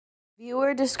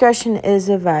Viewer discretion is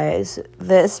advised.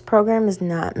 This program is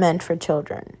not meant for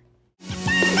children.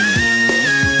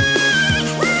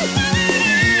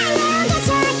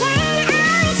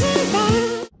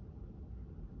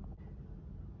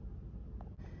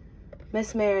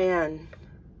 Miss Marianne,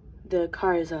 the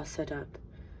car is all set up.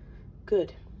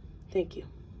 Good. Thank you.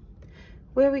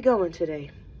 Where are we going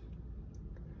today?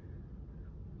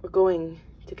 We're going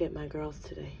to get my girls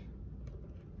today.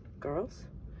 Girls?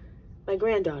 My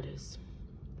granddaughters.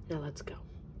 Now let's go.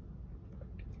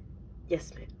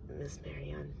 Yes, Miss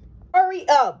Marianne. Hurry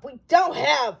up! We don't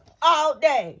have all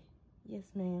day! Yes,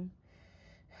 ma'am.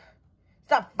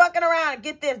 Stop fucking around and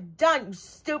get this done, you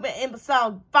stupid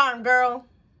imbecile farm girl.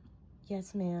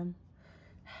 Yes, ma'am.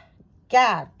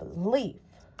 God, believe.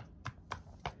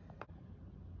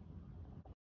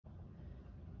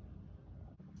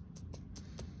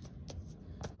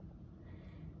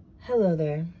 Hello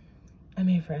there. I'm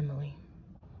here for Emily.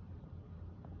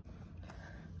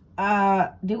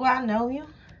 Do I know you?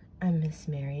 I'm Miss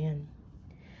Marianne.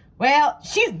 Well,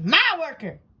 she's my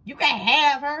worker. You can't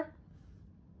have her.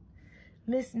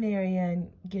 Miss Marianne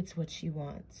gets what she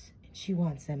wants. And she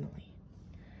wants Emily.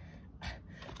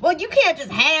 Well, you can't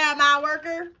just have my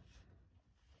worker.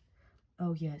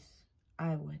 Oh, yes,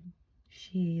 I would.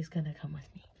 She's gonna come with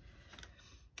me.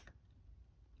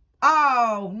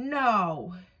 Oh,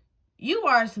 no. You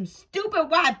are some stupid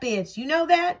white bitch. You know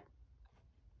that?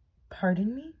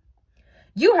 Pardon me?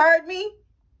 You heard me?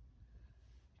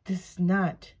 This is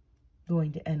not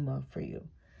going to end well for you.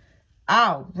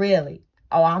 Oh, really?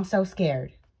 Oh, I'm so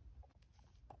scared.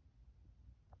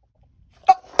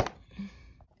 Oh.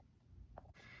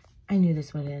 I knew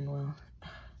this would end well.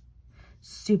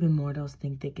 Stupid mortals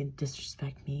think they can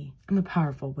disrespect me. I'm a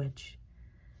powerful witch.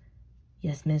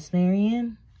 Yes, Miss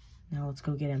Marianne? Now let's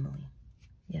go get Emily.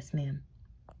 Yes, ma'am.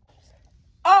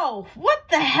 Oh, what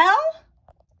the hell?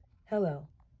 Hello,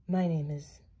 my name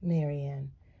is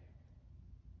Marianne.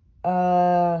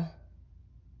 Okay.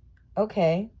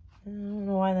 I don't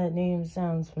know why that name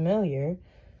sounds familiar.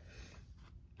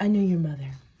 I knew your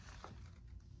mother.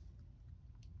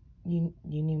 You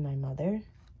knew my mother?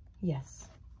 Yes.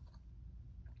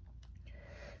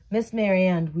 Miss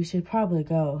Marianne, we should probably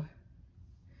go.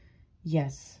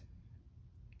 Yes.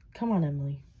 Come on,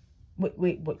 Emily.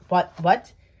 Wait,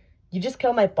 what? You just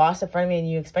killed my boss in front of me and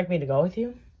you expect me to go with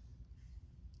you?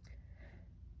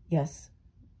 Yes.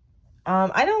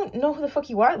 I don't know who the fuck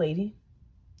you are, lady.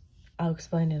 I'll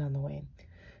explain it on the way.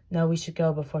 No, we should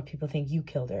go before people think you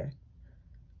killed her.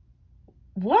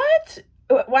 What?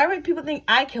 Why would people think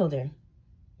I killed her?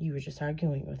 You were just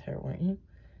arguing with her, weren't you?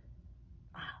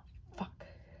 Ah, fuck.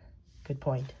 Good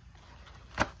point.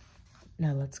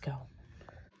 Now let's go.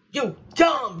 You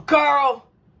dumb girl!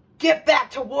 Get back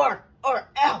to work or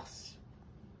else!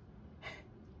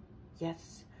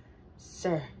 Yes,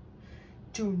 sir.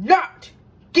 Do not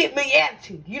give me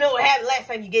attitude. You know what happened last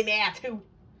time you gave me attitude?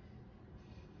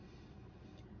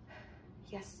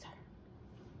 Yes, sir.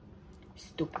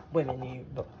 Stupid women,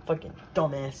 you fucking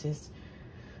dumbasses.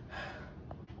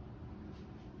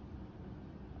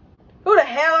 Who the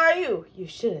hell are you? You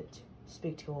shouldn't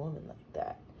speak to a woman like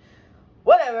that.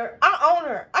 Whatever. I own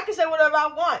her. I can say whatever I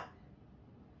want.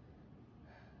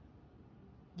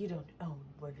 You don't own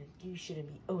women. You shouldn't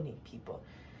be owning people.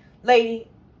 Lady,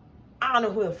 I don't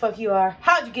know who the fuck you are.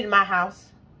 How'd you get in my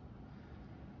house?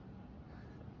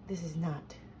 This is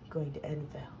not going to end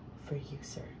well for you,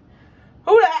 sir.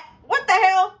 What the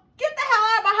hell? Get the hell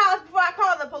out of my house before I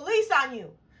call the police on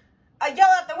you. I yell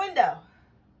out the window.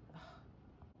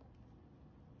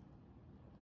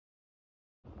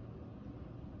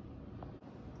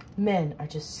 Men are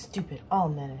just stupid. All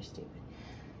men are stupid.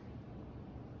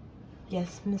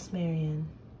 Yes, Miss Marianne.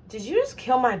 Did you just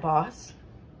kill my boss?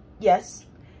 Yes.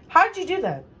 How did you do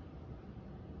that?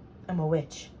 I'm a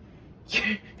witch.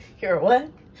 You're a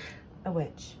what? A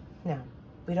witch. Now,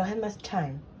 we don't have much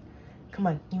time. Come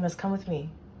on, you must come with me.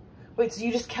 Wait, so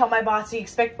you just killed my boss? You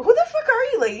expect... Who the fuck are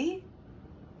you, lady?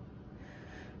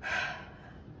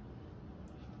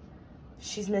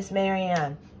 She's Miss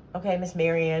Marianne. Okay, Miss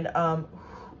Marianne.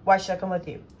 Why should I come with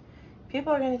you?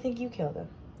 People are gonna think you killed him.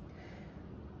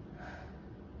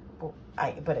 Well,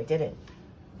 but I didn't.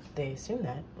 They assume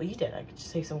that. Well, you did. I could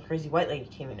just say some crazy white lady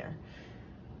came in there.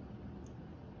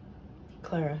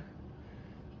 Clara,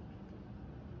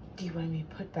 do you want me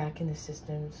put back in the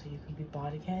system so you can be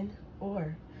bought again?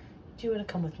 Or do you want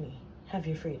to come with me? Have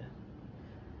your freedom.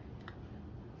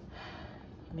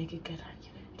 Make a good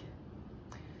argument.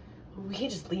 We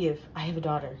can't just leave. I have a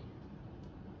daughter.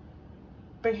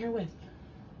 Bring her with.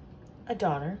 A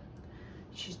daughter.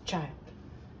 She's a child.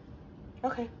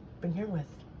 Okay, bring her with.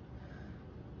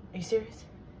 Are you serious?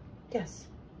 Yes.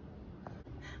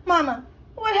 Mama,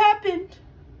 what happened?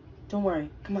 Don't worry.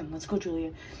 Come on, let's go,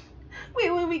 Julia.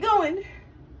 Wait, where are we going?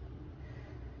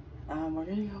 We're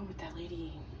gonna go with that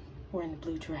lady wearing the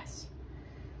blue dress.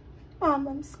 Mom,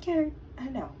 I'm scared. I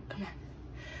know. Come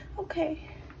on. Okay.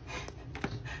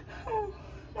 Oh,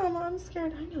 Mama, I'm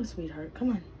scared. I know, sweetheart.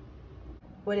 Come on.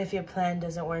 What if your plan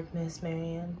doesn't work, Miss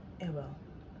Marianne? It will.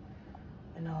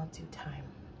 In all due time.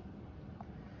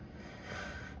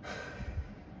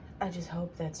 I just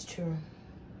hope that's true.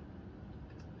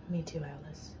 Me too,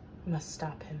 Alice. Must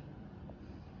stop him.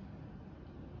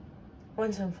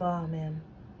 Once and for all, ma'am.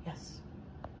 Yes.